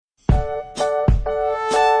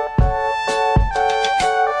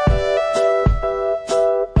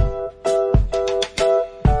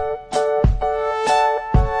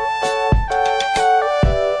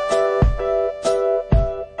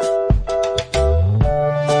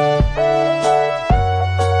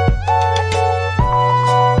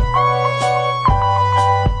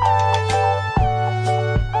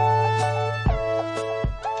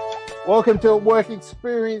Welcome to Work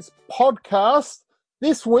Experience Podcast.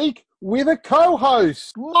 This week with a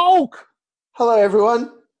co-host, Molk. Hello,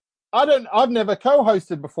 everyone. I've never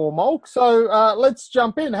co-hosted before, Molk. So let's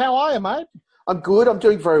jump in. How are you, mate? I'm good. I'm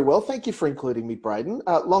doing very well. Thank you for including me, Bradon.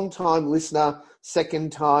 Long-time listener,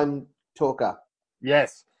 second-time talker.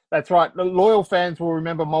 Yes, that's right. The loyal fans will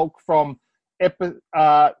remember Molk from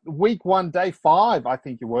week 1, day 5, I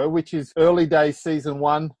think you were, which is early days season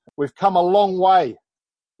 1. We've come a long way,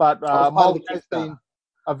 but Molk has been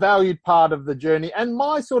a valued part of the journey, and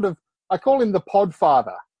I call him the pod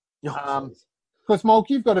father. Because Molk,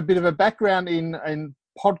 you've got a bit of a background in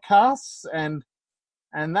podcasts and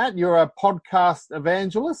that you're a podcast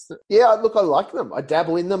evangelist. Yeah, look, I like them. I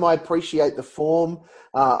dabble in them. I appreciate the form.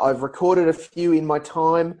 I've recorded a few in my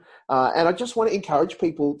time, and I just want to encourage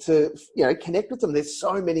people to, connect with them. There's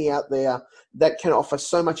so many out there that can offer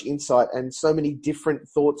so much insight and so many different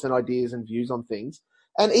thoughts and ideas and views on things.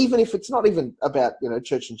 And even if it's not even about,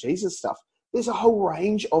 church and Jesus stuff, there's a whole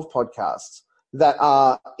range of podcasts that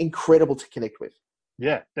are incredible to connect with.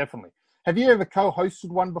 Yeah, definitely. Have you ever co-hosted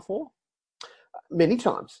one before? Many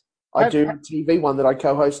times. I do a TV one that I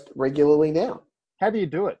co-host regularly now. How do you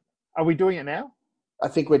do it? Are we doing it now? I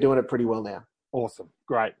think we're doing it pretty well now. Awesome.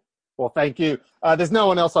 Great. Well, thank you. There's no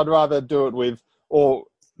one else I'd rather do it with, or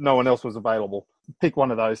no one else was available. Pick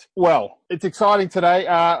one of those. Well, it's exciting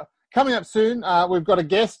today. Coming up soon, we've got a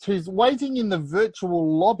guest who's waiting in the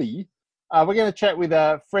virtual lobby. We're going to chat with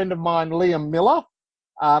a friend of mine, Liam Miller,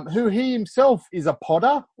 who he himself is a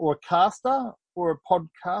podder or a caster or a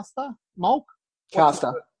podcaster. Molk?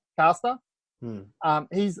 Caster.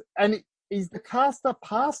 He's the caster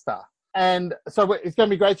pastor. And so it's going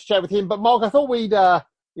to be great to chat with him. But Molk, I thought we'd, have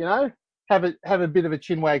a bit of a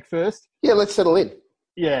chinwag first. Yeah, let's settle in.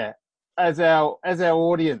 Yeah. As our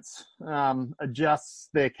audience adjusts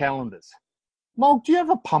their calendars. Molk, do you have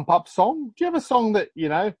a pump-up song? Do you have a song that,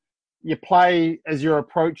 you play as you're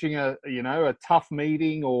approaching a tough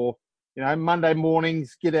meeting or, Monday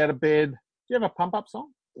mornings, get out of bed? Do you have a pump-up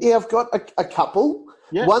song? Yeah, I've got a couple.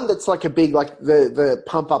 Yeah. One that's like a big, like the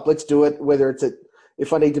pump-up, let's do it, whether it's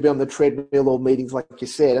if I need to be on the treadmill or meetings, like you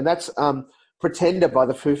said. And that's Pretender by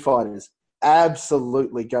the Foo Fighters.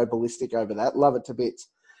 Absolutely go ballistic over that. Love it to bits.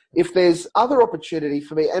 If there's other opportunity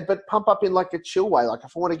for me, but pump up in like a chill way, like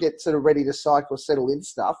if I want to get sort of ready to psych or settle in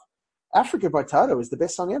stuff, Africa by Toto is the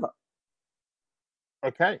best song ever.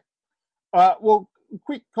 Okay. Well,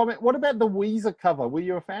 quick comment. What about the Weezer cover? Were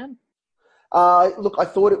you a fan? Look, I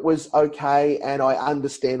thought it was okay, and I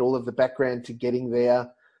understand all of the background to getting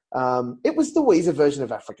there. It was the Weezer version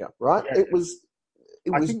of Africa, right? Yeah. It was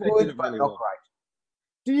good, but not great.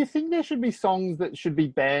 Do you think there should be songs that should be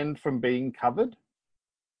banned from being covered?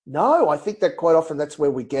 No, I think that quite often that's where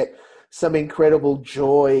we get some incredible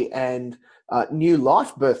joy and new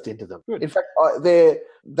life birthed into them. Good. In fact,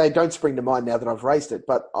 they don't spring to mind now that I've raised it,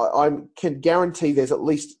 but I can guarantee there's at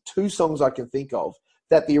least 2 songs I can think of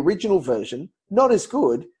that the original version, not as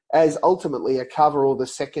good as ultimately a cover or the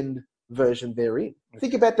second version therein.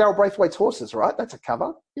 Think about Daryl Braithwaite's Horses, right? That's a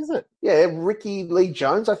cover. Is it? Yeah, Ricky Lee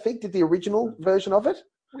Jones, I think, did the original version of it.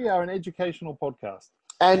 We are an educational podcast.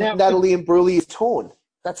 And now, Natalie Imbruglia's Torn.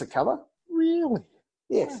 That's a cover. Really?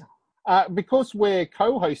 Yes. Wow. Because we're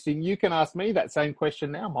co-hosting, you can ask me that same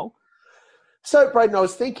question now, Molk. So, Braden, I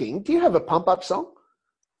was thinking, do you have a pump-up song?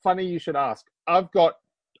 Funny you should ask. I've got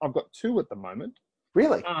 2 at the moment.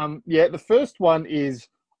 Really? Yeah, the first one is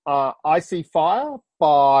I See Fire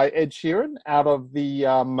by Ed Sheeran out of the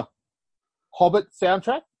Hobbit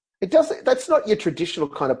soundtrack. That's not your traditional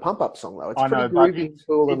kind of pump-up song, though. It's pretty groovy,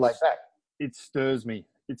 cool, and laid back. It stirs me.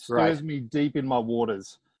 It stirs me deep in my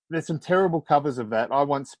waters. There's some terrible covers of that. I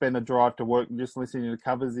once spent a drive to work just listening to the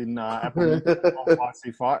covers in Apple Music of I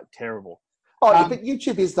See Fire. Terrible. Oh, but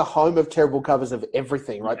YouTube is the home of terrible covers of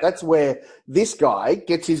everything, right? Yeah. That's where this guy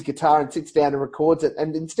gets his guitar and sits down and records it.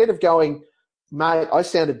 And instead of going, mate, I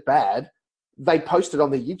sounded bad, they post it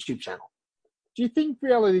on the YouTube channel. Do you think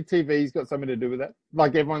reality TV's got something to do with that?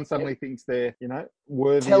 Like everyone suddenly thinks they're,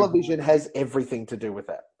 worthy. Television has everything to do with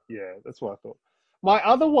that. Yeah, that's what I thought. My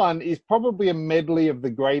other one is probably a medley of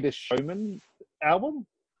the Greatest Showman album.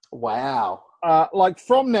 Wow. Like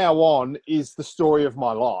From Now On is the story of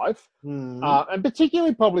my life. And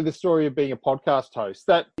particularly probably the story of being a podcast host.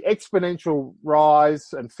 That exponential rise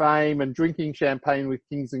and fame and drinking champagne with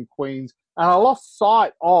kings and queens. And I lost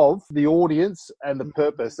sight of the audience and the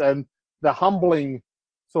purpose and the humbling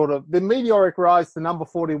sort of, the meteoric rise to number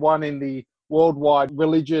 41 in the worldwide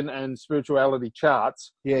religion and spirituality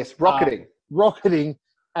charts. Yes, rocketing.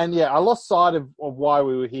 And yeah, I lost sight of why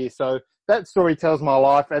we were here. So that story tells my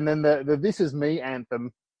life. And then the This Is Me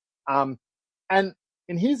anthem. And,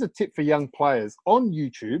 And here's a tip for young players. On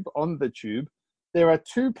YouTube, on the tube, there are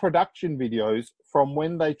 2 production videos from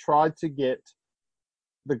when they tried to get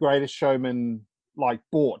The Greatest Showman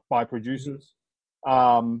bought by producers.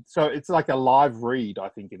 So it's like a live read, I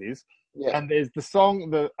think it is. Yeah. And there's the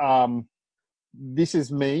song, This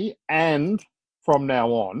Is Me and From Now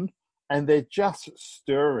On, and they're just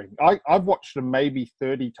stirring. I've watched them maybe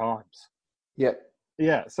 30 times. Yeah.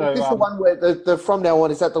 Yeah. So is this the one where the From Now On,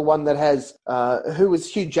 is that the one that has who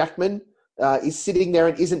was Hugh Jackman is sitting there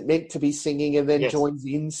and isn't meant to be singing and then joins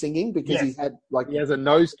in singing because he's had he has a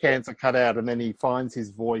nose cancer cut out and then he finds his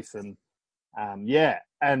voice and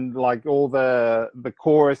and all the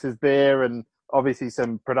chorus is there and obviously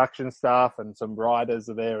some production staff and some writers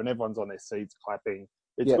are there and everyone's on their seats clapping.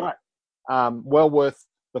 It's great. Well worth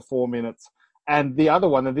the 4 minutes. And the other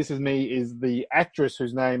one, and This Is Me, is the actress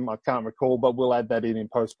whose name I can't recall, but we'll add that in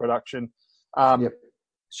post-production.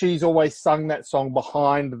 She's always sung that song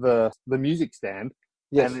behind the music stand.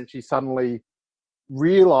 Yes. And then she suddenly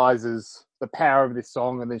realizes the power of this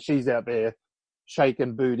song, and then she's out there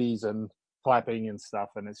shaking booties and clapping and stuff.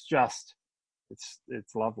 And it's just,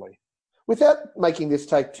 it's lovely. Without making this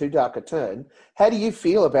take too dark a turn, how do you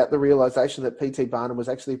feel about the realization that P.T. Barnum was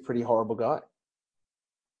actually a pretty horrible guy?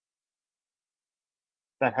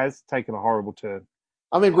 That has taken a horrible turn.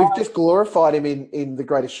 I mean, we've just glorified him in The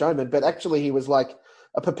Greatest Showman, but actually he was like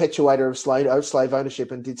a perpetuator of slave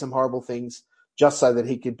ownership and did some horrible things just so that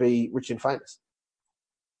he could be rich and famous.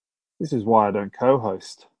 This is why I don't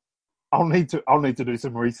co-host. I'll need to do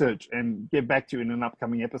some research and get back to you in an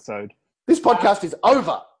upcoming episode. This podcast is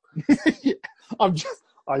over.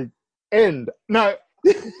 I end. No,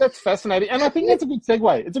 that's fascinating. And I think that's a good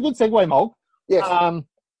segue. It's a good segue, Molk. Yes.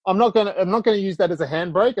 I'm not gonna use that as a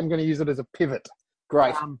handbrake. I'm gonna use it as a pivot.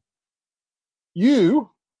 Great. You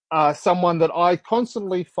are someone that I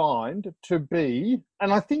constantly find to be,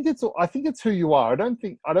 and I think it's who you are. I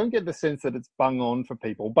don't get the sense that it's bung on for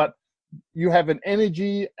people, but you have an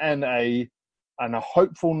energy and a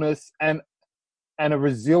hopefulness and a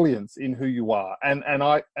resilience in who you are. And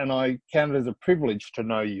I count it as a privilege to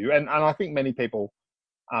know you. And I think many people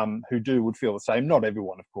who do would feel the same. Not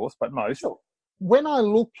everyone, of course, but most. Sure. When I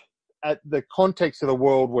look at the context of the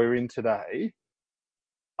world we're in today,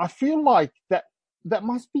 I feel like that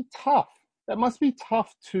must be tough. That must be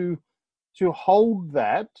tough to hold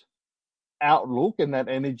that outlook and that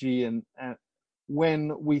energy and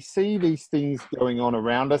when we see these things going on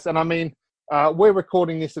around us. And I mean, we're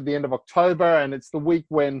recording this at the end of October, and it's the week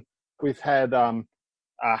when we've had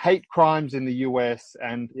hate crimes in the US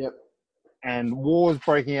and wars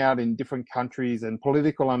breaking out in different countries and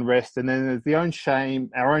political unrest. And then there's our own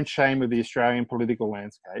shame of the Australian political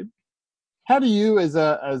landscape. How do you, as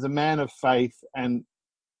a man of faith and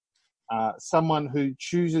someone who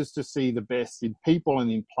chooses to see the best in people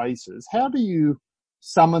and in places, how do you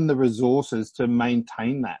summon the resources to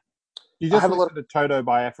maintain that? You just listen to Toto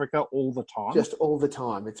by Africa all the time? Just all the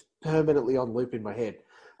time. It's permanently on loop in my head.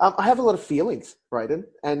 I have a lot of feelings, Bradon,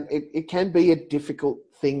 and it can be a difficult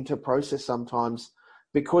thing to process sometimes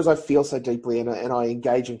because I feel so deeply and I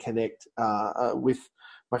engage and connect with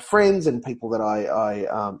my friends and people that I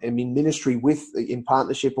am in ministry with, in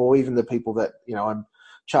partnership, or even the people that I'm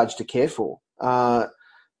charged to care for.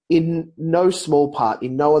 In no small part,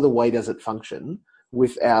 in no other way does it function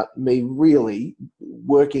without me really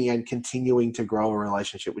working and continuing to grow a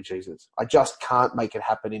relationship with Jesus. I just can't make it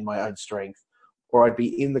happen in my own strength, or I'd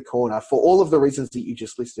be in the corner for all of the reasons that you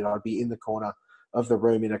just listed. I'd be in the corner of the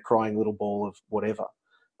room in a crying little ball of whatever.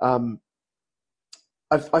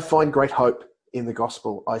 I find great hope in the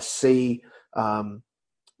gospel. I see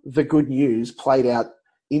the good news played out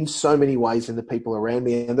in so many ways in the people around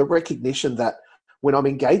me, and the recognition that when I'm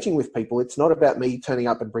engaging with people, it's not about me turning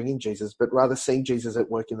up and bringing Jesus, but rather seeing Jesus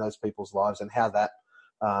at work in those people's lives and how that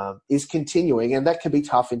is continuing. And that can be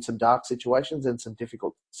tough in some dark situations and some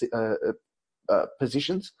difficult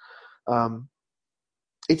positions.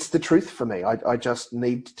 It's the truth for me. I just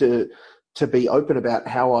need to be open about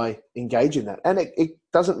how I engage in that. And it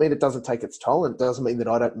doesn't mean it doesn't take its toll, and it doesn't mean that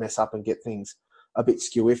I don't mess up and get things a bit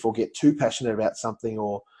skew-if or get too passionate about something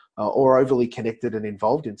or overly connected and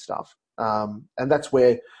involved in stuff. And that's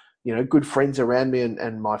where, good friends around me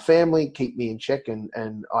and my family keep me in check,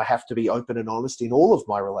 and I have to be open and honest in all of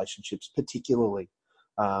my relationships, particularly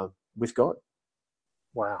with God.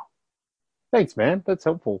 Wow. Thanks, man. That's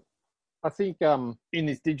helpful. I think in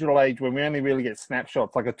this digital age when we only really get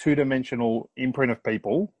snapshots, like a two-dimensional imprint of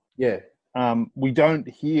people, we don't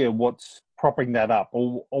hear what's propping that up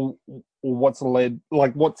or what's led,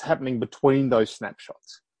 like what's happening between those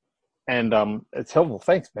snapshots. And it's helpful.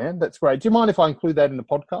 Thanks, man. That's great. Do you mind if I include that in the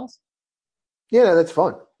podcast? Yeah, no, that's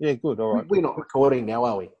fine. Yeah, good. All right. We're not recording now,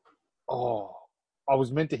 are we? Oh, I was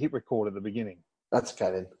meant to hit record at the beginning. That's okay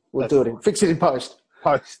then. We'll do it. Fix it in post.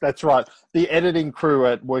 Post. That's right. The editing crew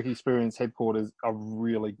at Work Experience headquarters are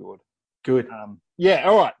really good. Good. Yeah.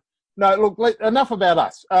 All right. No, look. Enough about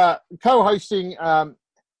us. Co-hosting.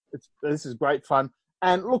 This is great fun.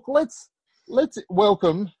 And look, let's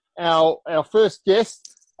welcome our first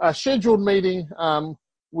guest. A scheduled meeting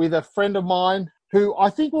with a friend of mine who I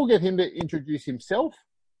think we'll get him to introduce himself.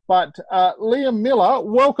 But Liam Miller,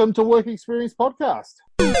 welcome to Work Experience Podcast.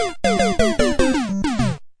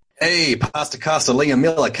 Hey, Pastor Caster Liam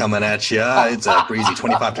Miller coming at you. It's a breezy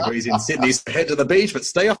 25 degrees in Sydney, so head to the beach, but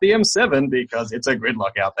stay off the M7 because it's a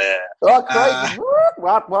gridlock out there. Oh,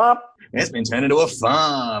 great. What? It's been turned into a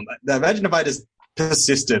farm. Imagine if I just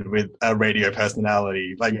persisted with a radio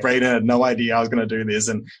personality. Like, Bradon had no idea I was going to do this,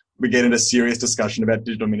 and we get into serious discussion about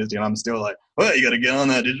digital ministry, and I'm still like, well, you got to get on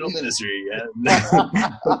that digital ministry.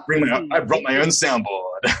 I brought my own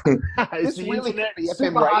soundboard. This really could be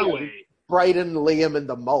FM radio. Bradon, Liam, and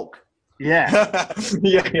the Molk. Yeah.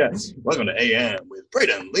 yeah. Welcome to AM with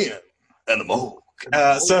Bradon, Liam, and the Molk.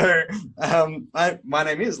 My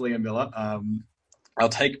name is Liam Miller. I'll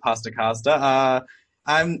take Pastor Caster.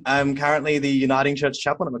 I'm currently the Uniting Church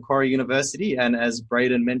Chaplain at Macquarie University, and as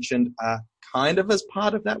Bradon mentioned, kind of as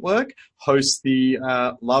part of that work, host the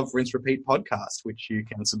Love, Rinse, Repeat podcast, which you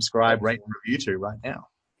can subscribe, rate, and review to right now.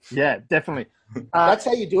 Yeah, definitely. That's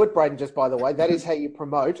how you do it, Bradon, just by the way. That is how you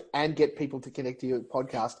promote and get people to connect to your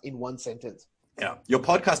podcast in one sentence. Yeah. Your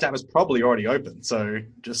podcast app is probably already open, so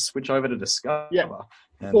just switch over to Discover. Yeah.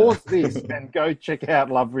 Pause this and go check out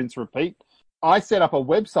Love, Rinse, Repeat. I set up a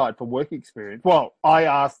website for Work Experience. Well, I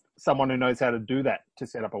asked someone who knows how to do that to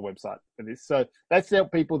set up a website for this. So that's to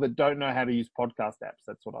help people that don't know how to use podcast apps.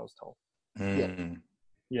 That's what I was told.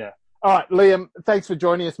 Yeah. All right, Liam, thanks for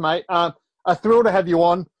joining us, mate. A thrill to have you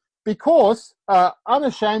on because,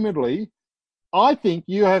 unashamedly, I think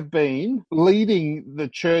you have been leading the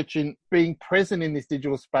church in being present in this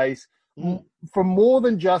digital space from more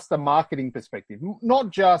than just a marketing perspective.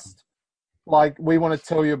 Not just like we want to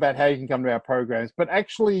tell you about how you can come to our programs, but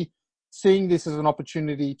actually seeing this as an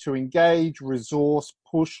opportunity to engage, resource,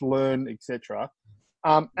 push, learn, etc.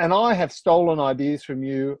 And I have stolen ideas from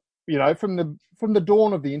you, from the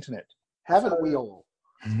dawn of the internet. Haven't we all?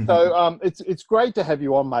 So it's great to have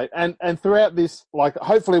you on, mate. And throughout this, like,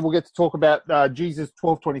 hopefully we'll get to talk about Jesus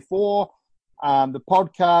 1224, the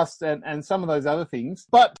podcast, and some of those other things.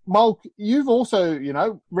 But Molk, you've also,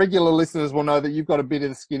 regular listeners will know that you've got a bit of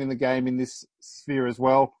the skin in the game in this sphere as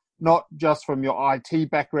well, not just from your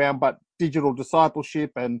IT background, but digital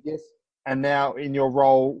discipleship and now in your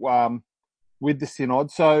role with the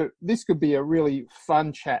Synod. So this could be a really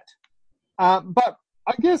fun chat. But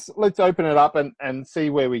I guess let's open it up and see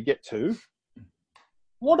where we get to.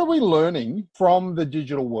 What are we learning from the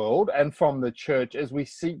digital world and from the church as we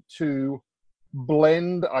seek to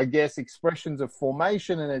blend, I guess, expressions of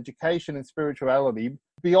formation and education and spirituality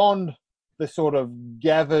beyond the sort of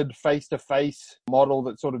gathered face-to-face model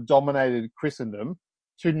that sort of dominated Christendom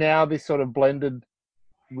to now this sort of blended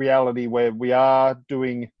reality where we are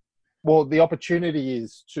doing, well, the opportunity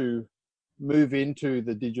is to move into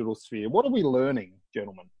the digital sphere. What are we learning,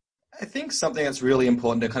 gentlemen? I think something that's really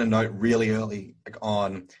important to kind of note really early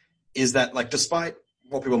on is that, like, despite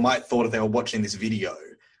what people might thought if they were watching this video,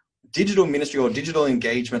 digital ministry or digital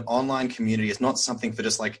engagement, online community is not something for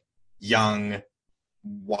just like young,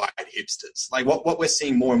 white hipsters. Like what we're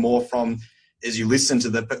seeing more and more from as you listen to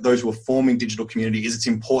those who are forming digital community is it's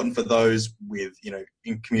important for those with,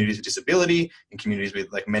 in communities with disability, in communities with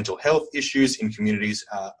like mental health issues, in communities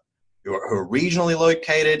who are regionally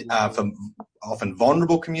located, for often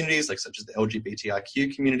vulnerable communities, like such as the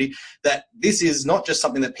LGBTIQ community, that this is not just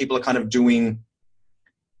something that people are kind of doing,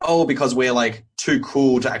 because we're like too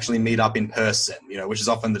cool to actually meet up in person, which is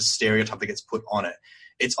often the stereotype that gets put on it.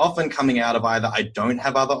 It's often coming out of either I don't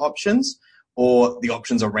have other options, or the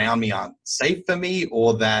options around me aren't safe for me,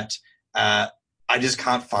 or that I just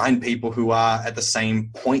can't find people who are at the same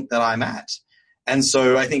point that I'm at. And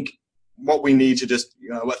so I think what we need to just,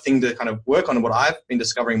 a thing to kind of work on, and what I've been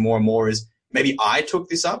discovering more and more is maybe I took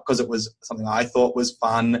this up because it was something I thought was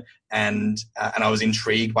fun and I was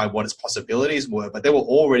intrigued by what its possibilities were. But there were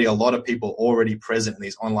already a lot of people already present in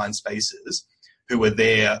these online spaces who were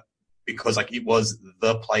there because like it was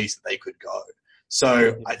the place that they could go.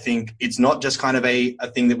 So I think it's not just kind of a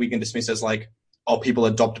thing that we can dismiss as like, people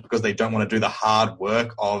adopt it because they don't want to do the hard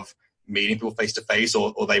work of meeting people face to face,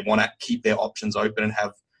 or they want to keep their options open and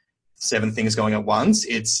have 7 things going at once.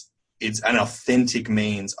 It's an authentic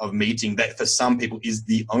means of meeting that for some people is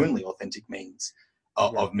the only authentic means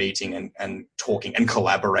of meeting and talking and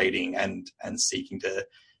collaborating and seeking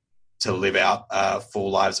to live out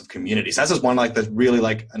full lives of community. So that's just one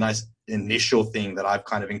a nice initial thing that I've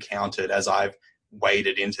kind of encountered as I've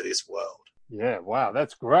waded into this world. Yeah, wow,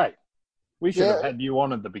 that's great. We should have had you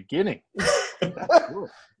on at the beginning.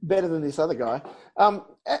 Better than this other guy.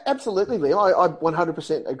 Absolutely, Liam. I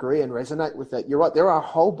 100% agree and resonate with that. You're right. There are a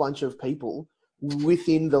whole bunch of people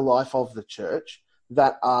within the life of the church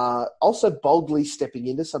that are also boldly stepping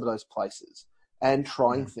into some of those places and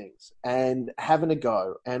trying things and having a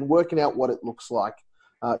go and working out what it looks like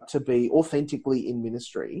to be authentically in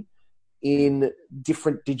ministry in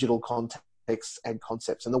different digital contexts and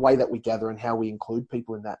concepts, and the way that we gather and how we include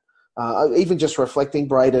people in that. Even just reflecting,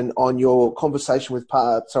 Bradon, on your conversation with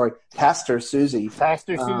Pastor Susie.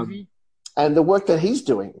 Pastor Susie. And the work that he's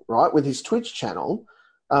doing, right, with his Twitch channel.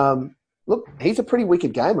 Look, he's a pretty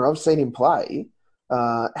wicked gamer. I've seen him play.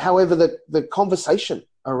 However, the conversation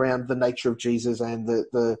around the nature of Jesus and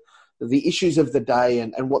the issues of the day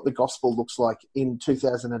and what the gospel looks like in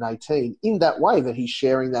 2018 in that way that he's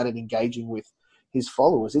sharing that and engaging with his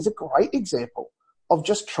followers is a great example of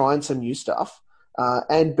just trying some new stuff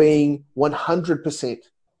and being 100%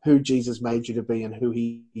 who Jesus made you to be and who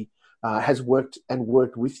he has worked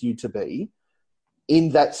with you to be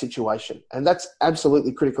in that situation. And that's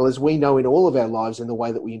absolutely critical, as we know in all of our lives, in the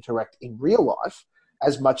way that we interact in real life,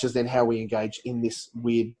 as much as then how we engage in this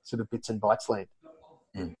weird sort of bits and bytes land.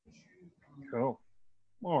 Cool.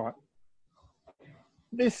 All right.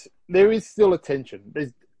 There is still a tension.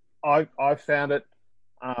 I found it.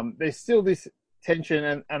 There's still this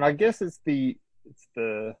tension, and I guess it's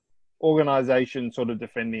the organization sort of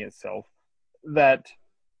defending itself that,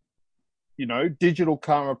 digital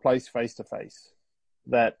can't replace face-to-face.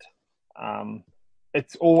 That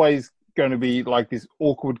it's always going to be like this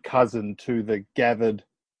awkward cousin to the gathered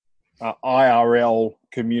IRL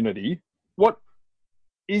community. What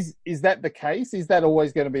is that the case? Is that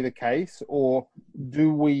always going to be the case? Or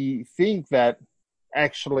do we think that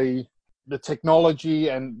actually the technology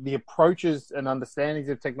and the approaches and understandings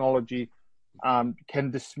of technology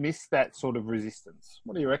can dismiss that sort of resistance?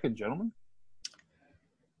 What do you reckon, gentlemen?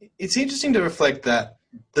 It's interesting to reflect that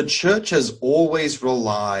the church has always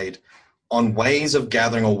relied on ways of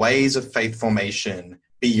gathering or ways of faith formation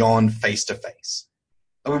beyond face-to-face.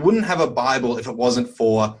 And we wouldn't have a Bible if it wasn't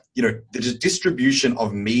for, the distribution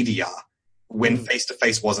of media when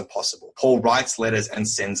face-to-face wasn't possible. Paul writes letters and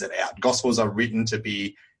sends it out. Gospels are written to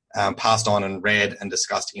be passed on and read and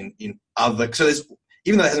discussed in other. So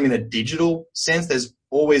even though there hasn't been a digital sense, there's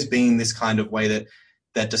always been this kind of way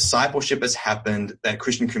that discipleship has happened, that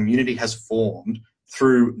Christian community has formed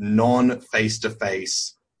through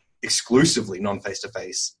non-face-to-face, exclusively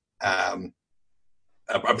non-face-to-face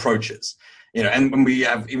approaches. And when we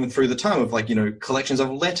have, even through the time of collections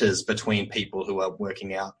of letters between people who are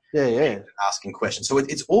working out, and asking questions. So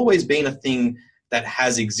it's always been a thing that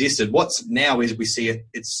has existed. What's now is we see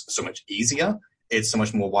it's so much easier, it's so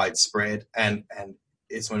much more widespread, and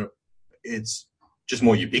it's just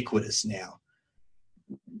more ubiquitous now.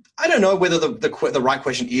 I don't know whether the right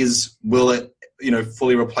question is, will it,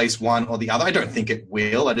 fully replace one or the other? I don't think it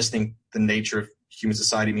will. I just think the nature of human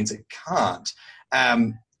society means it can't.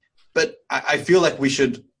 But I feel like we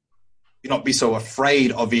should not be so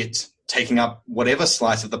afraid of it taking up whatever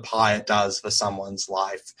slice of the pie it does for someone's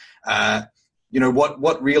life.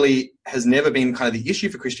 What really has never been kind of the issue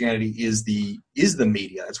for Christianity is the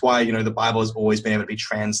media. That's why, the Bible has always been able to be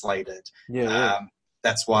translated.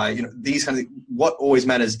 That's why, these kinds of, what always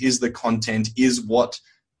matters is the content, is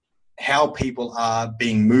how people are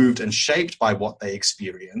being moved and shaped by what they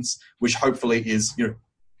experience, which hopefully is,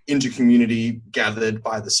 into community gathered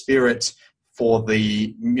by the Spirit for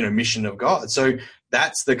the, mission of God. So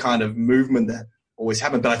that's the kind of movement that always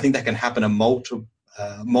happened. But I think that can happen in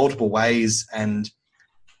multiple ways. And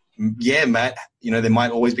Matt, there might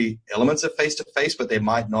always be elements of face-to-face, but there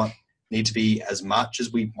might not need to be as much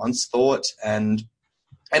as we once thought. And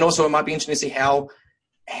also it might be interesting to see how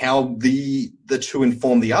the two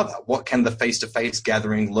inform the other. What can the face-to-face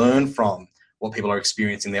gathering learn from what people are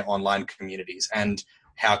experiencing in their online communities? And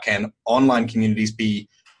how can online communities be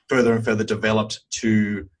further and further developed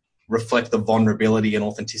to reflect the vulnerability and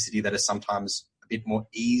authenticity that is sometimes a bit more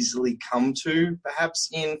easily come to, perhaps,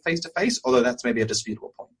 in face-to-face, although that's maybe a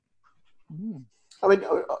disputable point. I mean,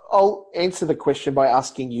 I'll answer the question by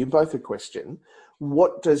asking you both a question.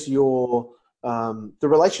 What does the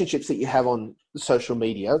relationships that you have on social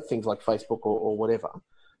media, things like Facebook or whatever.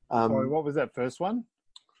 Sorry, what was that first one?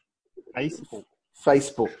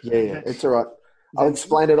 Facebook, yeah, it's all right. I'll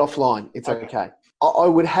explain it offline. It's okay. I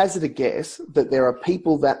would hazard a guess that there are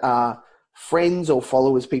people that are friends or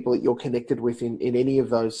followers, people that you're connected with in any of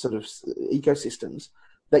those sort of ecosystems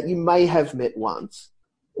that you may have met once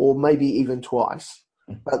or maybe even twice,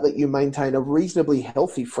 but that you maintain a reasonably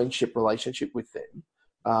healthy friendship relationship with them.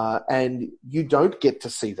 And you don't get to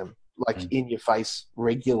see them like in your face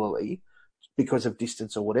regularly because of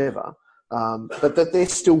distance or whatever. But that they're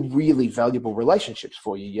still really valuable relationships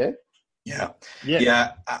for you. Yeah.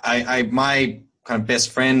 Yeah. I my kind of best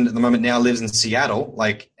friend at the moment now lives in Seattle,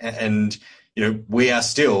 and we are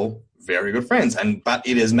still very good friends, but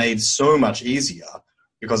it has made so much easier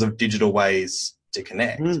because of digital ways to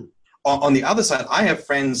connect. On the other side, I have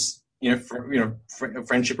friends,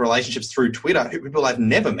 friendship relationships through Twitter, people I've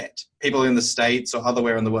never met, people in the States or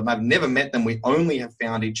otherwhere in the world. I've never met them. We only have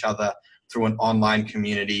found each other through an online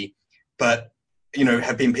community, but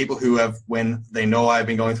have been people who have, when they know I've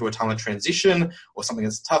been going through a time of transition or something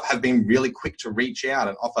that's tough, have been really quick to reach out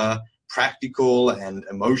and offer practical and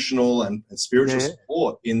emotional and spiritual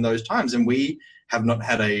support in those times. And we have not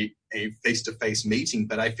had a face-to-face meeting,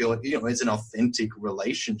 but I feel like, it's an authentic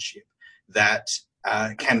relationship that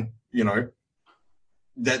can,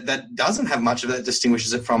 that doesn't have much of that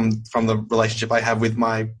distinguishes it from the relationship I have with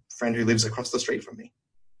my friend who lives across the street from me.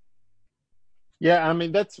 Yeah, I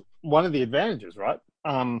mean, that's one of the advantages, right?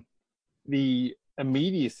 The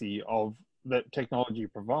immediacy of that technology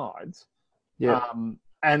provides, and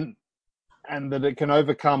that it can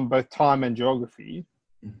overcome both time and geography,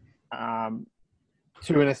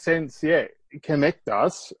 to, in a sense, connect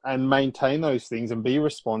us and maintain those things and be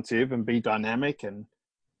responsive and be dynamic. And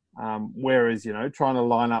whereas, trying to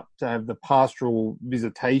line up to have the pastoral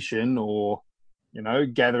visitation or,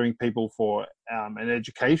 gathering people for an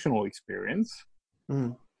educational experience,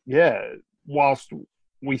 whilst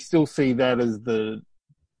we still see that as the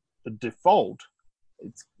default,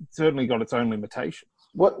 it's certainly got its own limitations.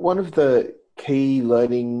 One of the key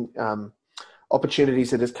learning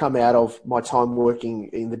opportunities that has come out of my time working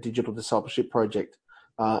in the Digital Discipleship Project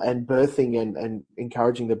and birthing and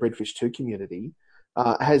encouraging the Breadfish 2 community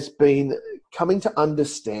has been coming to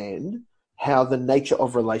understand how the nature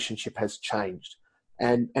of relationship has changed.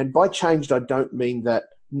 And by changed, I don't mean that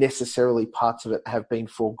necessarily parts of it have been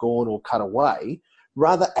foregone or cut away,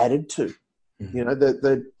 rather added to.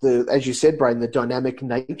 The as you said, Bradon, the dynamic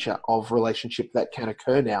nature of relationship that can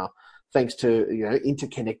occur now, thanks to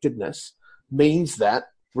interconnectedness, means that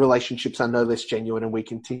relationships are no less genuine, and we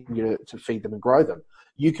continue to feed them and grow them.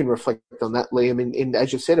 You can reflect on that, Liam, in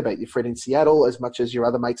as you said about your friend in Seattle, as much as your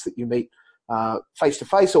other mates that you meet face to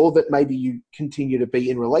face, or that maybe you continue to be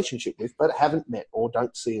in relationship with, but haven't met or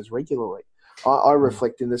don't see as regularly. I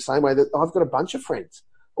reflect in the same way that I've got a bunch of friends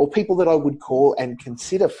or people that I would call and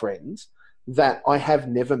consider friends that I have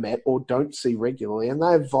never met or don't see regularly, and they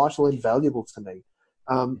are vital and valuable to me.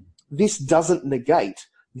 This doesn't negate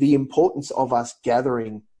the importance of us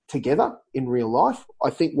gathering together in real life. I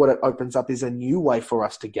think what it opens up is a new way for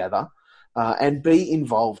us to gather and be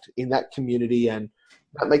involved in that community, and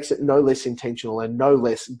that makes it no less intentional and no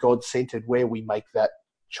less God-centered where we make that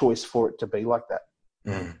choice for it to be like that.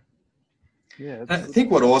 Yeah, I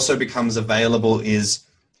think what also becomes available is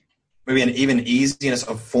maybe an even easiness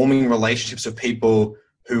of forming relationships with people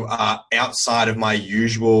who are outside of my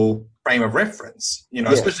usual frame of reference.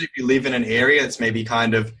 Especially if you live in an area that's maybe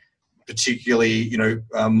kind of particularly,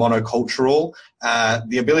 monocultural,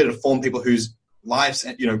 the ability to form people whose lives,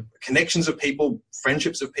 connections with people,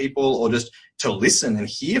 friendships with people, or just to listen and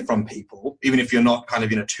hear from people, even if you're not kind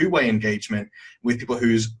of in a two-way engagement with people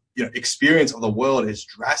whose, experience of the world is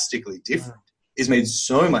drastically different, is made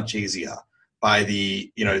so much easier by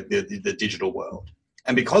the digital world.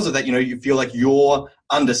 And because of that, you feel like your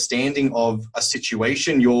understanding of a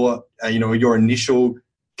situation, your initial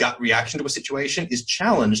gut reaction to a situation is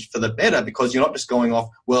challenged for the better, because you're not just going off,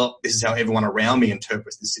 well, this is how everyone around me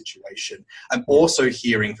interprets this situation. I'm also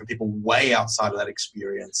hearing from people way outside of that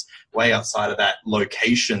experience, way outside of that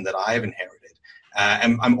location that I have inherited.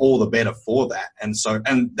 And I'm all the better for that. And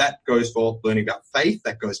that goes for learning about faith.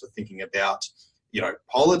 That goes for thinking about,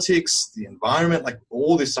 politics, the environment, like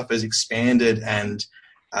all this stuff is expanded and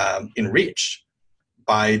enriched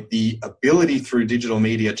by the ability through digital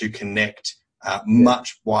media to connect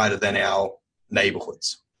much wider than our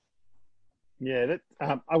neighborhoods. Yeah,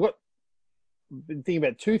 I've been thinking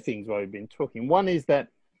about two things while we've been talking. One is that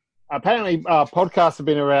apparently podcasts have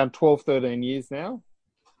been around 12, 13 years now.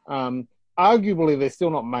 Arguably, they're still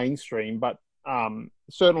not mainstream, but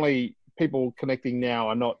certainly people connecting now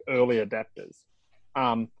are not early adapters.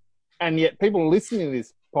 And yet people listening to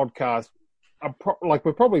this podcast are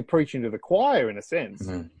we're probably preaching to the choir in a sense.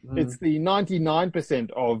 Mm-hmm. It's the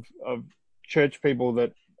 99% of church people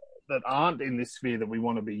that aren't in this sphere that we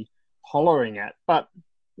want to be hollering at. But,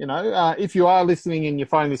 if you are listening and you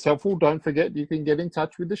find this helpful, don't forget you can get in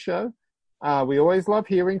touch with the show. We always love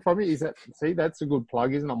hearing from you. That's a good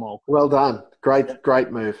plug, isn't it, Molk? Well done.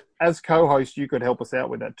 Great move. As co-host, you could help us out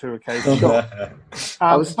with that too occasionally. Sure.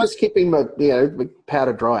 I was just keeping my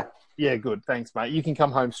powder dry. Yeah, good. Thanks, mate. You can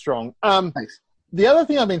come home strong. Thanks. The other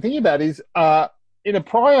thing I've been thinking about is, in a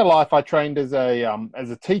prior life, I trained as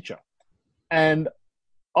a teacher, and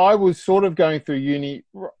I was sort of going through uni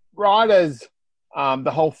right as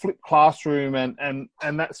the whole flipped classroom and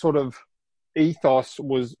that sort of ethos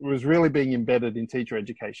was really being embedded in teacher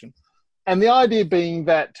education. And the idea being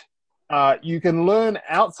that you can learn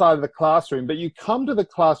outside of the classroom, but you come to the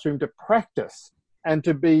classroom to practice and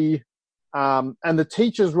to be, and the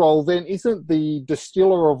teacher's role then isn't the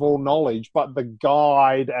distiller of all knowledge, but the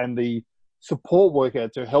guide and the support worker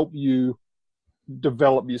to help you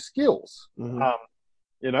develop your skills.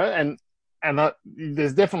 Mm-hmm. And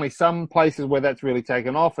there's definitely some places where that's really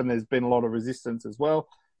taken off, and there's been a lot of resistance as well.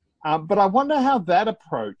 But I wonder how that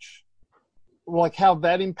approach, how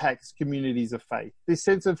that impacts communities of faith. This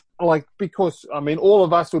sense of because all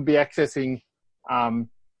of us would be accessing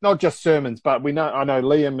not just sermons, but I know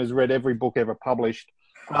Liam has read every book ever published.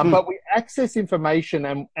 But we access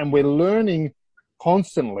information and we're learning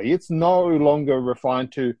constantly. It's no longer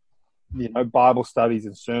refined to, Bible studies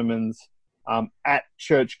and sermons at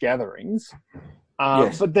church gatherings.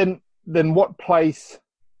 Yes. But then what place?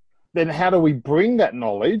 Then how do we bring that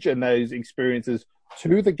knowledge and those experiences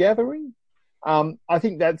to the gathering? I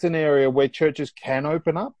think that's an area where churches can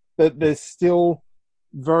open up. That there's still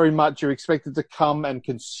very much you're expected to come and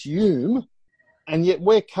consume, and yet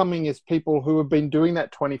we're coming as people who have been doing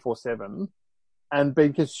that 24/7 and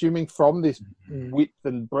been consuming from this width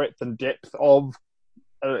and breadth and depth of,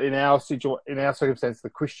 in our circumstance, the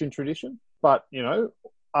Christian tradition. But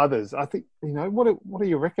others, I think, what do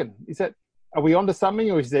you reckon? Are we onto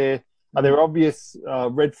something, or are there obvious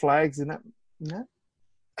red flags in that?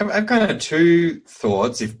 I've kind of two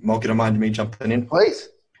thoughts, if Molk don't mind me jumping in. Please.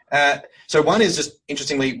 So one is just,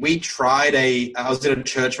 interestingly, I was in a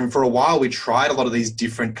church, and for a while we tried a lot of these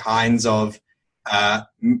different kinds of,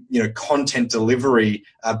 content delivery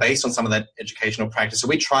based on some of that educational practice. So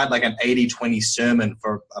we tried like an 80-20 sermon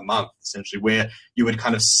for a month, essentially, where you would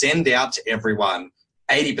kind of send out to everyone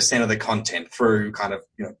 80% of the content through kind of,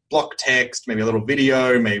 block text, maybe a little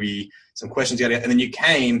video, maybe some questions you had, and then you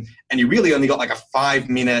came and you really only got like a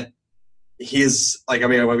 5-minute,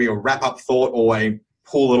 maybe a wrap-up thought or a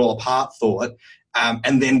pull it all apart thought,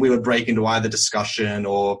 and then we would break into either discussion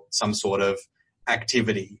or some sort of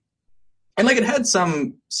activity. And it had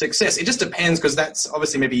some success. It just depends, because that's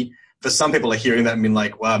obviously maybe for some people are hearing that and being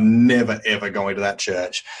like, well, I'm never, ever going to that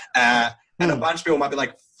church. And a bunch of people might be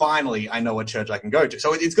like, finally, I know a church I can go to.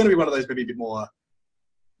 So it's going to be one of those maybe a bit more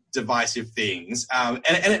divisive things. And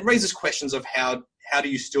it raises questions of how do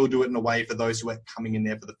you still do it in a way for those who are coming in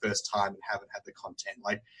there for the first time and haven't had the content.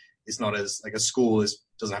 It's not as, a school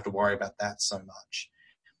doesn't have to worry about that so much.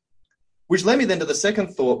 Which led me then to the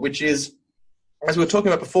second thought, which is, as we were talking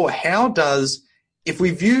about before, if we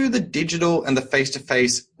view the digital and the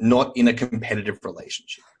face-to-face not in a competitive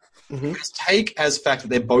relationship, just take as fact that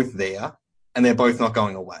they're both there and they're both not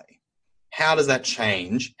going away, how does that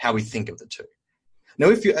change how we think of the two? Now,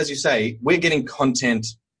 as you say, we're getting content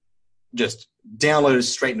just downloaded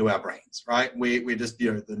straight into our brains, right? We're just,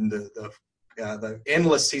 the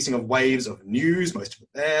endless ceasing of waves of news, most of it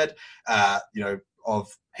bad, of,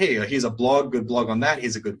 hey, here's a blog, good blog on that.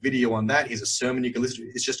 Here's a good video on that. Here's a sermon you can listen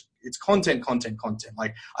to. It's content.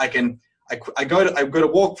 I go to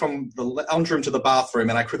walk from the lounge room to the bathroom,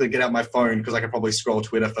 and I quickly get out my phone because I could probably scroll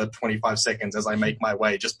Twitter for 25 seconds as I make my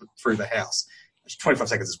way just through the house. 25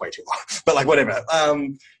 seconds is way too long, but whatever.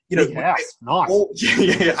 Nice.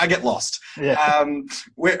 I get lost. Yeah.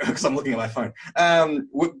 Because I'm looking at my phone.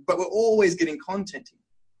 But we're always getting content in.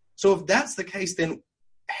 So if that's the case, then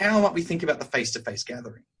how might we think about the face-to-face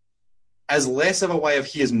gathering as less of a way of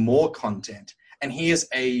here's more content, and here's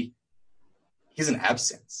an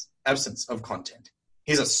absence of content.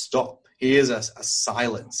 Here's a stop. Here's a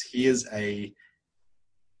silence. Here's we're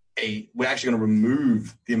actually going to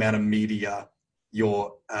remove the amount of media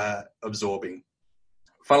you're absorbing.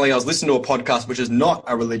 Funnily, I was listening to a podcast, which is not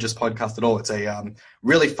a religious podcast at all. It's a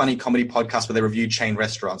really funny comedy podcast where they review chain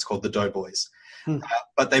restaurants called The Doughboys.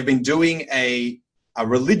 But they've been doing a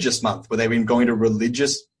religious month where they've been going to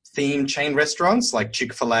religious themed chain restaurants like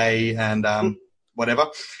Chick-fil-A and whatever.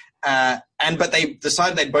 But they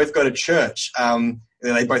decided they'd both go to church.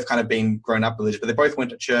 They both kind of been grown up religious, but they both went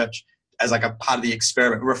to church as like a part of the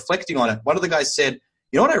experiment. Reflecting on it, one of the guys said,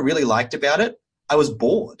 you know what I really liked about it? I was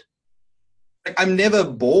bored. I'm never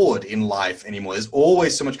bored in life anymore. There's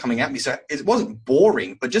always so much coming at me. So it wasn't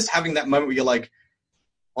boring, but just having that moment where you're like,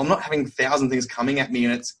 well, I'm not having 1,000 things coming at me,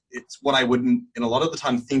 and it's what I wouldn't, in a lot of the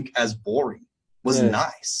time, think as boring was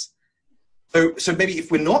nice. So maybe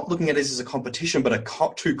if we're not looking at it as a competition, but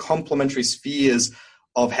two complementary spheres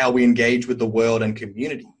of how we engage with the world and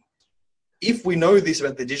community. If we know this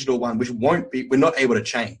about the digital one, which we're not able to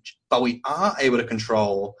change, but we are able to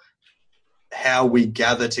control how we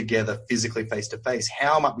gather together physically face to face,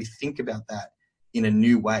 how might we think about that in a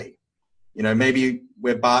new way? You know, maybe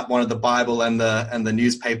where Bart wanted the Bible and the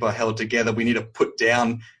newspaper held together, we need to put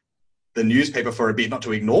down the newspaper for a bit, not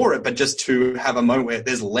to ignore it, but just to have a moment where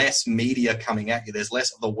there's less media coming at you. There's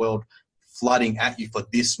less of the world flooding at you for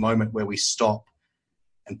this moment where we stop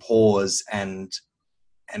and pause and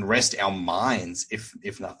rest our minds,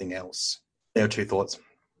 if nothing else. There are two thoughts.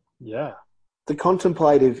 Yeah. The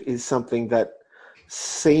contemplative is something that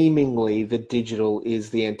seemingly the digital is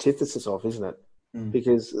the antithesis of, isn't it?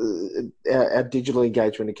 Because our digital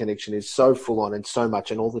engagement and connection is so full on and so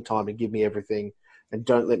much and all the time and give me everything and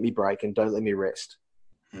don't let me break and don't let me rest.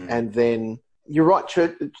 And then you're right,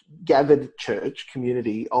 gathered church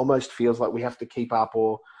community almost feels like we have to keep up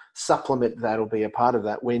or supplement that or be a part of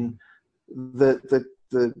that, when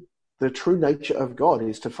the true nature of God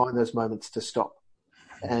is to find those moments to stop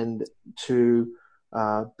and to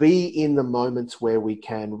be in the moments where we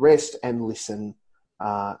can rest and listen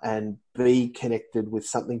and be connected with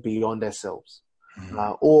something beyond ourselves.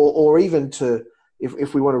 Or even to,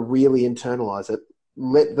 if we want to really internalize it,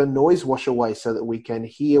 let the noise wash away so that we can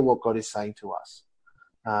hear what God is saying to us,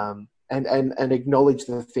 and acknowledge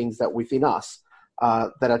the things that within us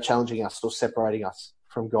that are challenging us or separating us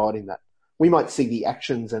from God in that. We might see the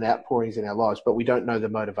actions and outpourings in our lives, but we don't know the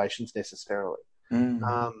motivations necessarily.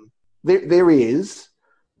 There is,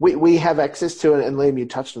 we have access to, and Liam, you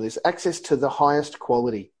touched on this, access to the highest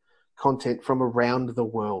quality content from around the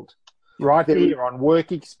world. Right here on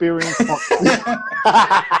Work Experience.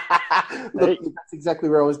 Look, that's exactly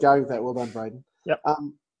where I was going with that. Well done, Bradon. Yep.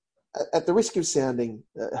 At the risk of sounding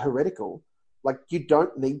heretical, like, you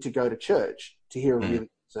don't need to go to church to hear a really good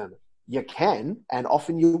sermon. You can, and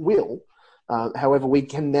often you will. However, we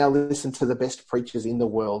can now listen to the best preachers in the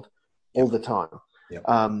world all the time. Yep.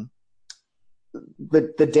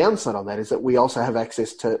 The downside on that is that we also have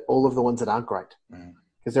access to all of the ones that aren't great.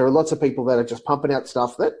 Because there are lots of people that are just pumping out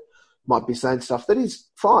stuff that might be saying stuff that is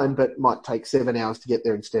fine, but might take 7 hours to get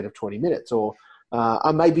there instead of 20 minutes, or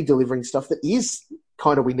are maybe delivering stuff that is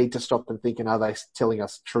kind of, we need to stop and think, and are they telling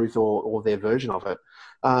us truth or their version of it?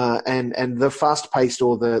 And the fast-paced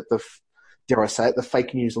or the dare I say it, the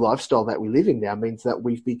fake news lifestyle that we live in now means that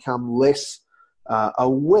we've become less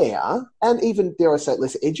aware and even, dare I say it,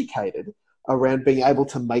 less educated around being able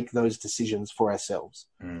to make those decisions for ourselves,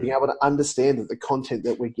 being able to understand that the content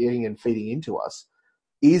that we're getting and feeding into us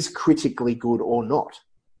is critically good or not.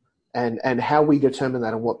 And how we determine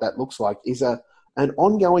that and what that looks like is an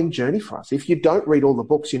ongoing journey for us. If you don't read all the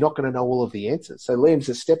books, you're not going to know all of the answers. So Liam's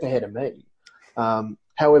a step ahead of me.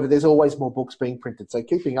 However, there's always more books being printed. So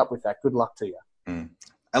keeping up with that, good luck to you.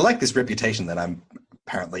 I like this reputation that I'm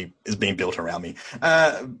apparently is being built around me.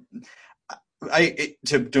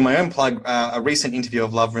 To do my own plug, a recent interview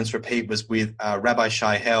of Love, Rinse, Repeat was with Rabbi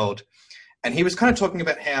Shai Held, and he was kind of talking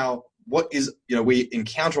about how what is, we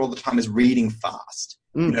encounter all the time is reading fast.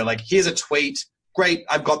 Like, here's a tweet, great,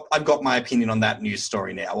 I've got my opinion on that news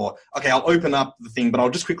story now. Or, okay, I'll open up the thing, but I'll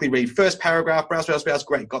just quickly read first paragraph, browse,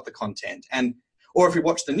 great, got the content. Or if you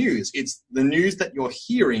watch the news, it's the news that you're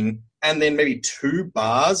hearing and then maybe 2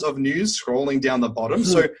 bars of news scrolling down the bottom.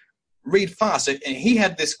 So read fast. And he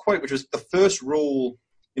had this quote, which was the first rule,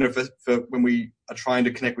 for when we are trying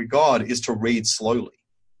to connect with God, is to read slowly.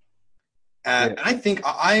 And I think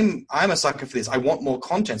I'm a sucker for this. I want more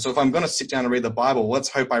content. So if I'm going to sit down and read the Bible, let's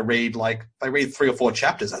hope I read, if I read 3 or 4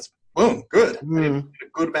 chapters, that's boom, good. I did a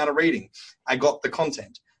good amount of reading. I got the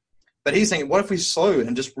content. But he's saying, what if we slow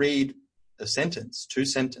and just read a sentence, 2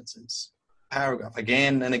 sentences, paragraph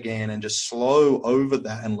again and again, and just slow over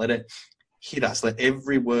that and let it hit us. Let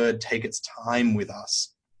every word take its time with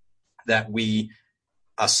us, that we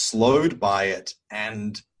are slowed by it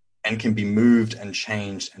and can be moved and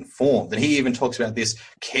changed and formed. And he even talks about this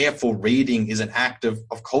careful reading is an act of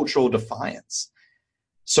cultural defiance.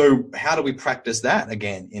 So how do we practice that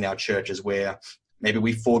again in our churches, where maybe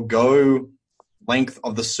we forego length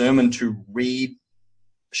of the sermon to read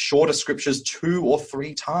shorter scriptures 2 or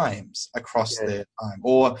 3 times across their time,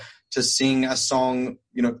 or to sing a song,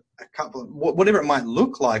 a couple, whatever it might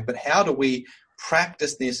look like. But how do we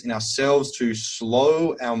practice this in ourselves to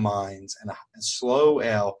slow our minds and slow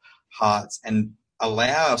our hearts and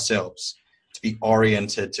allow ourselves to to be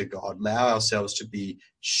oriented to God, allow ourselves to be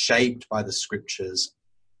shaped by the scriptures.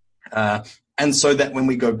 And so that when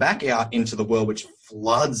we go back out into the world, which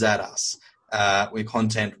floods at us with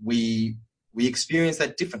content, we experience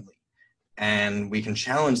that differently. And we can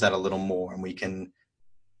challenge that a little more, and we can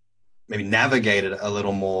maybe navigate it a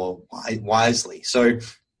little more wisely. So,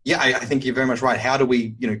 yeah, I think you're very much right. How do we,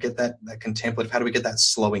 get that contemplative? How do we get that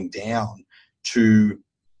slowing down to,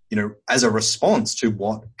 as a response to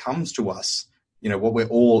what comes to us, what we're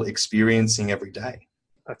all experiencing every day?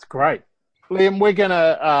 That's great, Liam. We're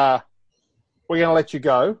gonna let you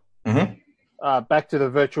go. Mm-hmm. Back to the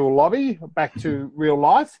virtual lobby, back to real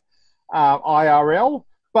life, IRL.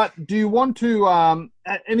 But do you want to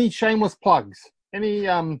any shameless plugs? Any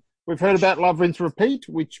we've heard about Love, Rinse, Repeat.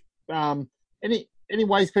 Which any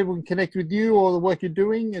ways people can connect with you or the work you're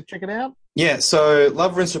doing? Check it out. Yeah, so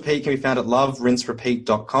Love, Rinse, Repeat can be found at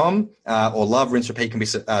loverinserepeat.com, or Love, Rinse, Repeat can be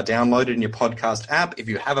downloaded in your podcast app. If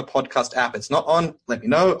you have a podcast app it's not on, let me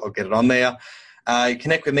know. I'll get it on there.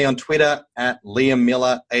 Connect with me on Twitter at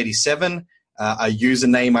LiamMiller87. A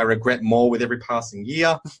username I regret more with every passing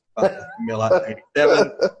year, but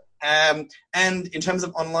Miller87. And in terms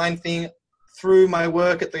of online thing, through my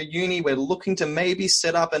work at the uni, we're looking to maybe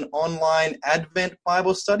set up an online Advent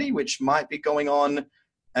Bible study, which might be going on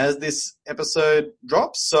as this episode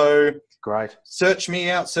drops. So great. Search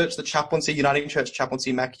me out, search the Chaplaincy, Uniting Church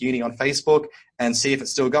Chaplaincy Mac Uni on Facebook, and see if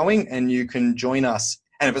it's still going, and you can join us.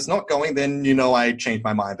 And if it's not going, then I changed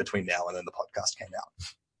my mind between now and then the podcast came out.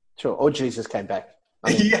 Sure. Or Jesus came back.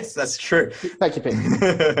 Yes, that's true. Thank you,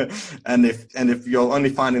 Peter. and if you're only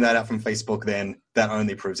finding that out from Facebook, then that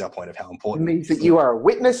only proves our point of how important it means that you are a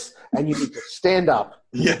witness and you need to stand up.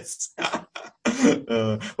 Yes.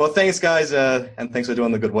 Well, thanks, guys, and thanks for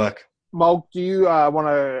doing the good work. Molk, do you want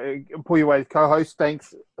to pull your way as co-host? Thank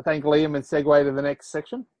Liam, and segue to the next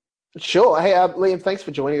section. Sure. Hey, Liam, thanks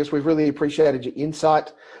for joining us. We've really appreciated your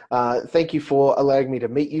insight. Thank you for allowing me to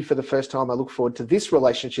meet you for the first time. I look forward to this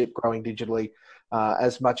relationship growing digitally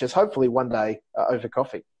as much as hopefully one day over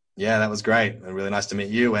coffee. Yeah, that was great. Really nice to meet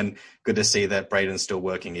you, and good to see that Bradon's still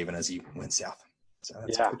working even as he went south. So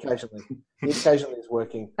that's cool. Occasionally. He occasionally is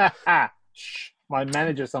working. Shh. My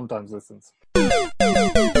manager sometimes listens. That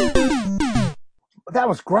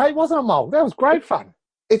was great, wasn't it, Molk? That was great fun.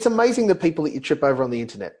 It's amazing the people that you trip over on the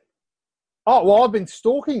internet. Oh, well, I've been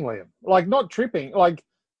stalking Liam. Like, not tripping, like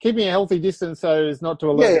keeping a healthy distance so as not to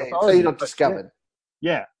alert so you're not discovered.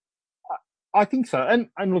 Yeah. I think so. And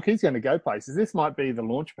look, he's going to go places. This might be the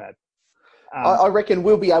launch pad. I reckon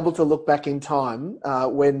we'll be able to look back in time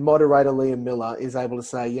when moderator Liam Miller is able to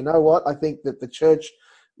say, you know what, I think that the church,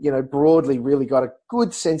 broadly really got a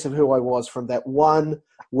good sense of who I was from that one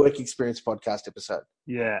Work Experience podcast episode.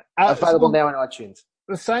 Yeah. Available now in iTunes.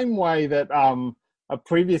 The same way that a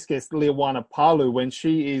previous guest, Liawana Palu, when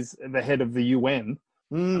she is the head of the UN,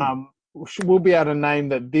 we'll be able to name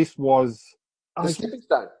that this was... The stepping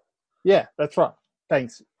stone. Yeah, that's right.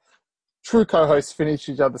 Thanks. True co-hosts finish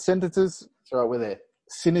each other's sentences. That's right, we're there.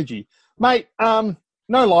 Synergy. Mate, no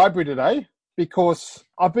library today because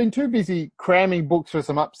I've been too busy cramming books for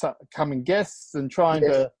some upcoming guests and trying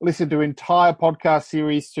to listen to entire podcast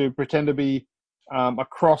series to pretend to be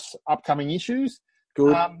across upcoming issues.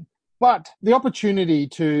 Good. But the opportunity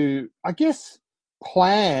to, I guess,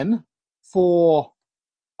 plan for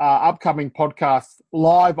upcoming podcasts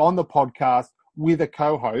live on the podcast with a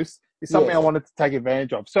co-host is something I wanted to take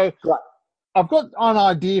advantage of. So I've got an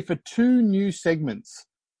idea for 2 new segments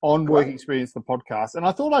on Work Experience, the podcast, and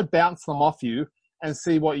I thought I'd bounce them off you and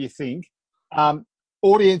see what you think.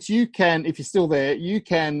 Audience, you can, if you're still there, you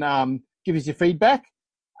can give us your feedback.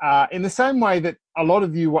 In the same way that a lot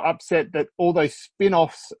of you were upset that all those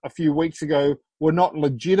spin-offs a few weeks ago were not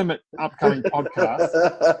legitimate upcoming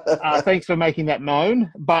podcasts. Thanks for making that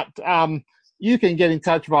known. But you can get in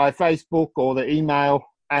touch via Facebook or the email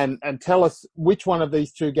and tell us which one of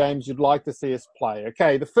these 2 games you'd like to see us play.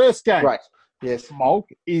 Okay, the first game, yes, Molk,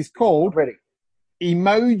 is called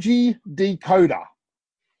Emoji Decoder.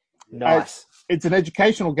 Nice. It's an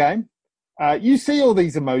educational game. You see all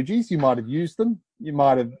these emojis. You might have used them. You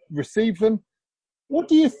might have received them. What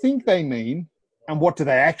do you think they mean, and what do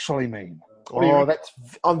they actually mean?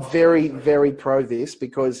 I'm very, very pro this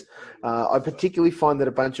because I particularly find that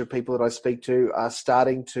a bunch of people that I speak to are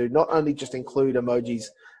starting to not only just include emojis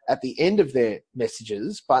at the end of their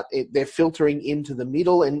messages, but they're filtering into the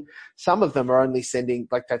middle, and some of them are only sending,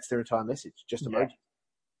 like, that's their entire message, just emoji.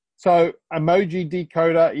 So, Emoji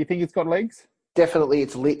Decoder, you think it's got legs? Definitely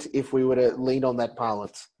it's lit if we were to lean on that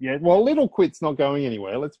parlance. Yeah, well, Little Quit's not going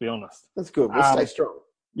anywhere, let's be honest. That's good. We'll stay strong.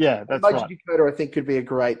 Yeah, that's Emoji right. Decoder, I think, could be a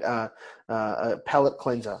great palate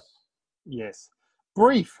cleanser. Yes.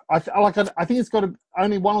 Brief. I think it's got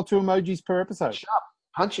only 1 or 2 emojis per episode. Sharp,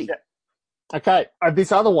 punchy. Yeah. Okay.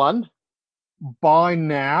 This other one, by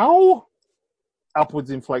now,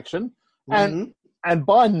 upwards inflection. And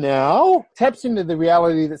by now, taps into the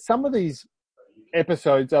reality that some of these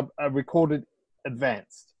episodes are recorded in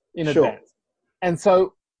advance. And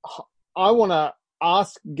so I want to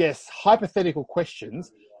ask guests hypothetical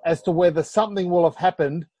questions as to whether something will have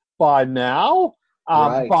happened by now,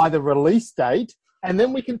 by the release date, and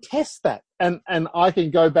then we can test that. And I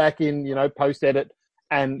can go back in, post-edit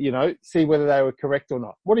and, see whether they were correct or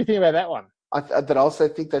not. What do you think about that one? I also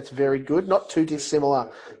think that's very good. Not too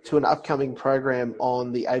dissimilar to an upcoming program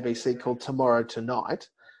on the ABC called Tomorrow Tonight,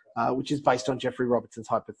 which is based on Jeffrey Robertson's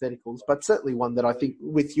hypotheticals, but certainly one that I think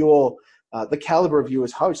with your the caliber of you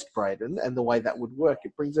as host, Bradon, and the way that would work,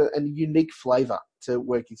 it brings a unique flavour to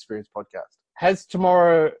Work Experience Podcast. Has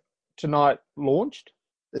Tomorrow Tonight launched?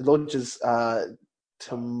 It launches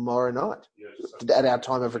tomorrow night at our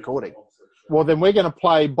time of recording. Well, then we're going to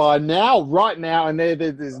play by now, right now, and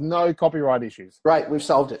there's no copyright issues. Right, we've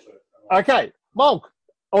solved it. Okay, Molk.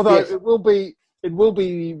 Although it will be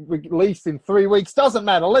released in 3 weeks. Doesn't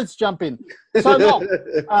matter. Let's jump in. So, Molk,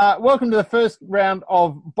 welcome to the first round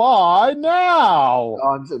of By Now.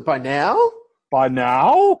 By now? By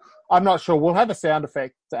now? I'm not sure. We'll have a sound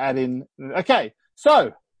effect to add in. Okay,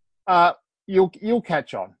 so you'll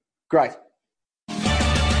catch on. Great.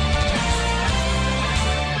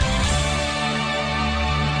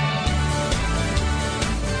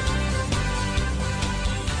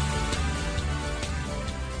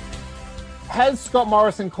 Has Scott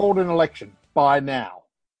Morrison called an election by now?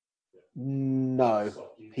 No,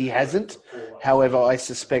 he hasn't. However, I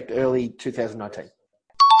suspect early 2019.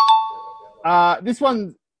 This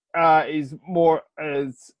one is more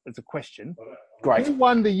as a question. Great. Who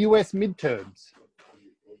won the US midterms?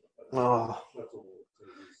 Oh.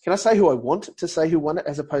 Can I say who I want to say who won it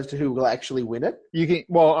as opposed to who will actually win it? You can.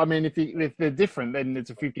 Well, I mean, if they're different, then it's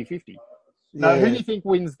a 50-50. No, who do you think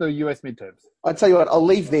wins the US midterms? I'll tell you what, I'll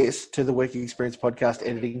leave this to the Working Experience Podcast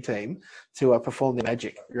editing team to perform their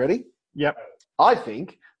magic. You ready? Yep. I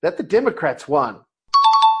think that the Democrats won.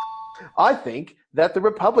 I think that the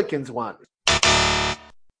Republicans won.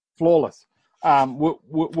 Flawless.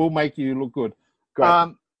 We'll make you look good.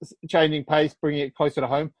 Great. Changing pace, bringing it closer to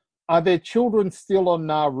home. Are there children still on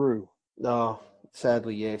Nauru? Oh,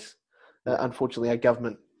 sadly, yes. Unfortunately, our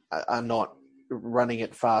government are not running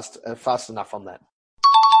it fast enough on that.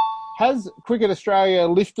 Has Cricket Australia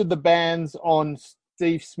lifted the bans on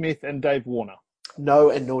Steve Smith and Dave Warner? No,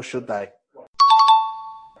 and nor should they.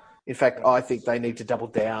 In fact, I think they need to double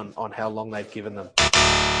down on how long they've given them.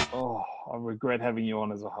 Oh, I regret having you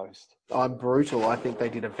on as a host. I'm brutal. I think they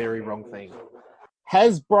did a very wrong thing.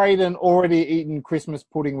 Has Bradon already eaten Christmas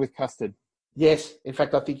pudding with custard? Yes. In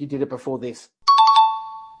fact, I think you did it before this.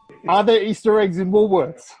 Are there Easter eggs in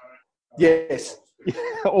Woolworths? Yes.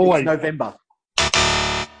 Always. It's November.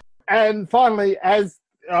 And finally, has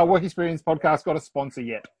our Work Experience Podcast got a sponsor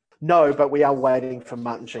yet? No, but we are waiting for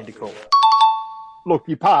Martin Sheen to call. Look,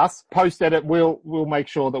 you pass. Post-edit, we'll make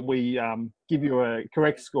sure that we give you a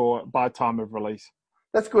correct score by time of release.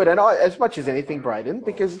 That's good. And as much as anything, Bradon,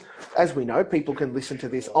 because as we know, people can listen to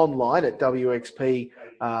this online at WXP.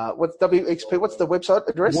 What's WXP? What's the website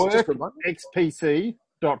address?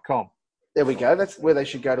 WorkXPC.com. There we go. That's where they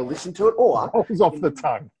should go to listen to it. Or Rolls off the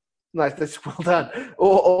tongue. No, that's well done.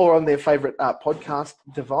 Or on their favourite podcast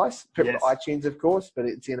device, Yes. iTunes, of course, but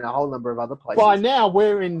it's in a whole number of other places. By now,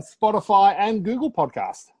 we're in Spotify and Google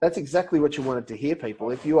Podcast. That's exactly what you wanted to hear,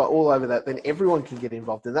 people. If you are all over that, then everyone can get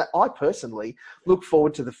involved in that. I personally look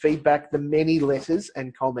forward to the feedback, the many letters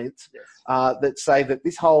and comments that say that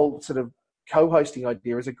this whole sort of co-hosting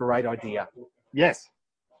idea is a great idea. Yes,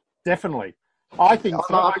 definitely. I think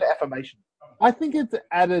I'm after affirmation. I think it's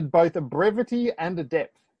added both a brevity and a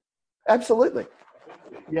depth. Absolutely.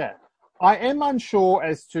 Yeah. I am unsure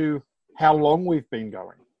as to how long we've been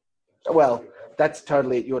going. Well, that's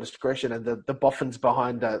totally at your discretion and the boffins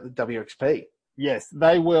behind the WXP. Yes,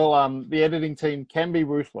 they will. The editing team can be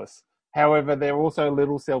ruthless. However, they're also a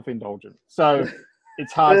little self-indulgent. So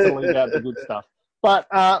it's hard to leave out the good stuff. But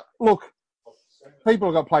look, people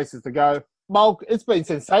have got places to go. Molk, it's been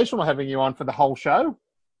sensational having you on for the whole show.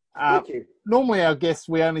 Thank you. Normally our guests,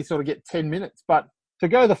 we only sort of get 10 minutes, but to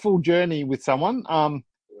go the full journey with someone,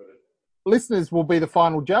 listeners will be the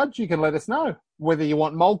final judge. You can let us know whether you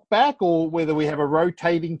want Molk back or whether we have a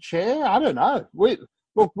rotating chair. I don't know. We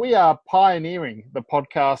are pioneering the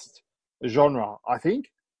podcast genre, I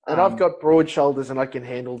think. And I've got broad shoulders and I can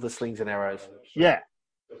handle the slings and arrows. Yeah.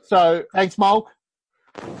 So thanks, Molk.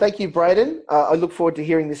 Thank you, Bradon. I look forward to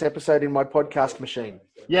hearing this episode in my podcast machine.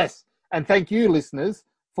 Yes, and thank you, listeners,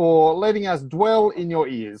 for letting us dwell in your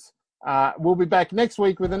ears. We'll be back next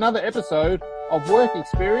week with another episode of Work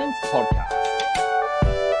Experience Podcast.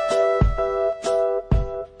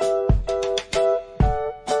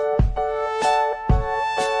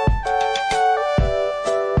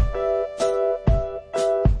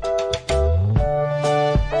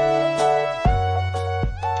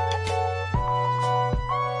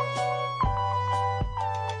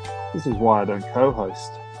 This is why I don't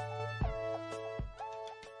co-host.